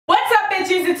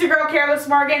bitches, it's your girl Careless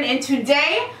Morgan, and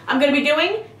today I'm going to be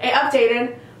doing an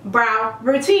updated brow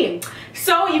routine.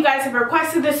 So you guys have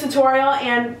requested this tutorial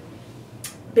and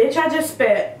bitch, I just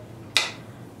spit.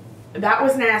 That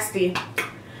was nasty.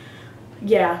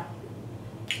 Yeah.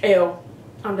 Ew.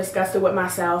 I'm disgusted with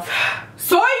myself.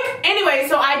 Soik! Anyway,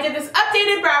 so I did this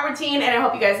updated brow routine and I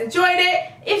hope you guys enjoyed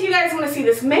it. If you guys want to see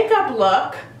this makeup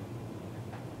look,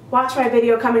 watch my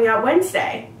video coming out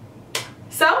Wednesday.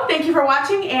 So, thank you for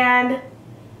watching, and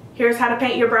here's how to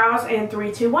paint your brows in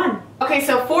 3, 2, 1. Okay,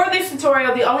 so for this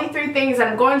tutorial, the only 3 things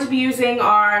I'm going to be using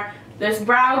are this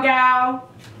Brow Gal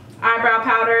eyebrow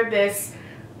powder, this,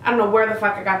 I don't know where the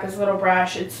fuck I got this little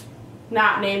brush, it's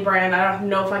not name brand, I have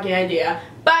no fucking idea,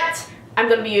 but I'm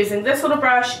going to be using this little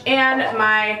brush and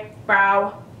my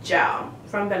brow gel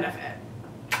from Benefit.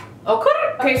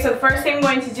 Okur. Okay, so the first thing I'm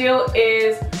going to do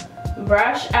is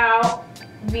brush out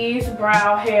these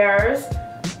brow hairs,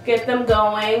 get them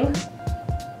going.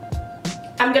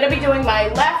 I'm going to be doing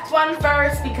my left one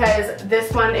first because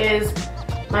this one is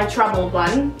my troubled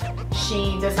one.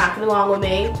 She does not get along with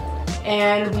me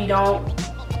and we don't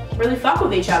really fuck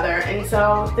with each other, and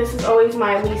so this is always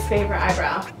my least favorite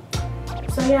eyebrow.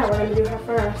 So yeah, we're going to do her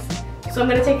first. So I'm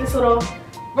going to take this little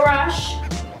brush.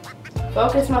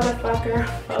 Focus, motherfucker.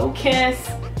 Focus.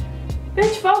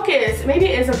 Bitch, focus. Maybe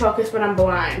it isn't focus, but I'm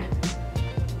blind.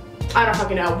 I don't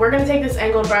fucking know. We're going to take this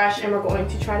angled brush and we're going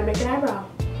to try to make an eyebrow.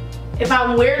 If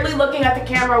I'm weirdly looking at the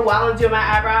camera while I'm doing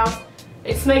my eyebrows,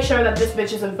 it's to make sure that this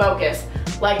bitch is in focus.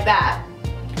 Like that.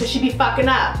 Because she be fucking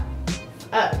up.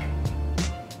 Ugh.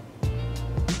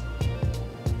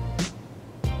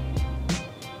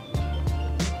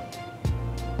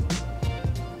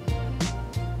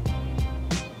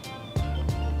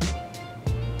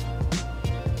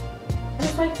 I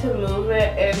just like to move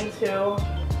it into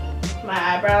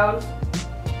my eyebrows.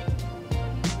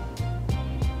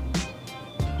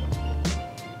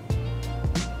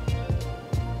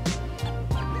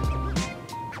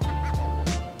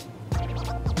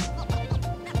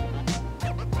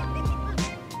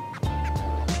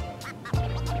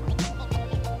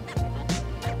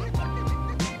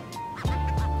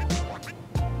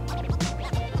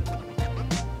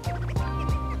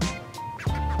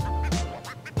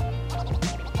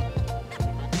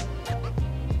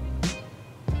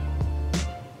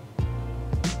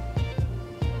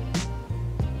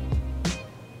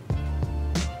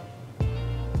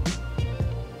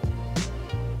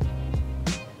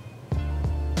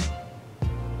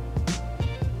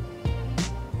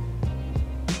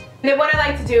 And then what I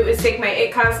like to do is take my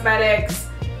It Cosmetics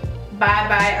Bye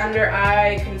Bye Under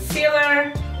Eye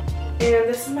Concealer. And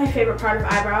this is my favorite part of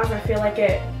eyebrows. I feel like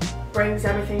it brings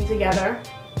everything together.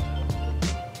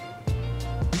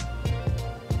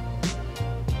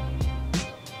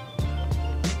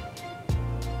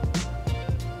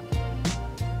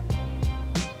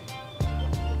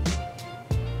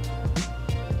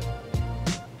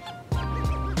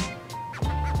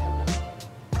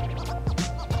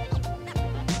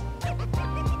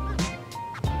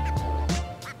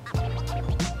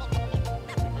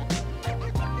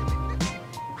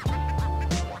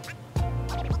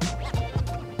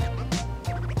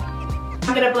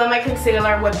 I'm going to blend my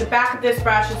concealer with the back of this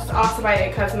brush, which is also by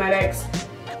It Cosmetics,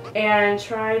 and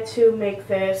try to make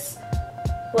this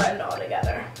blend all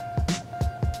together.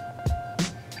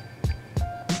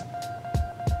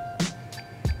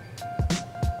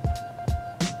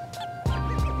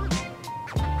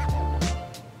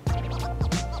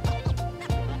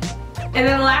 And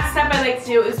then the last step I like to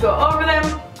do is go over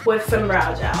them with some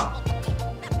brow gel.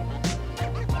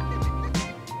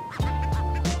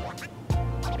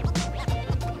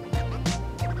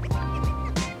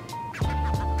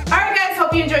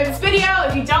 Hope you enjoyed this video.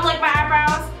 If you don't like my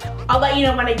eyebrows, I'll let you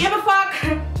know when I give a fuck,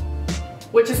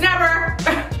 which is never.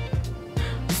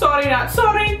 Sorry, not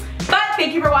sorry. But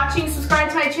thank you for watching. Subscribe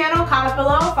to my channel, comment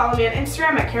below, follow me on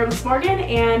Instagram at Careless Morgan,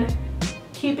 and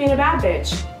keep being a bad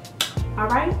bitch.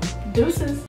 Alright, deuces.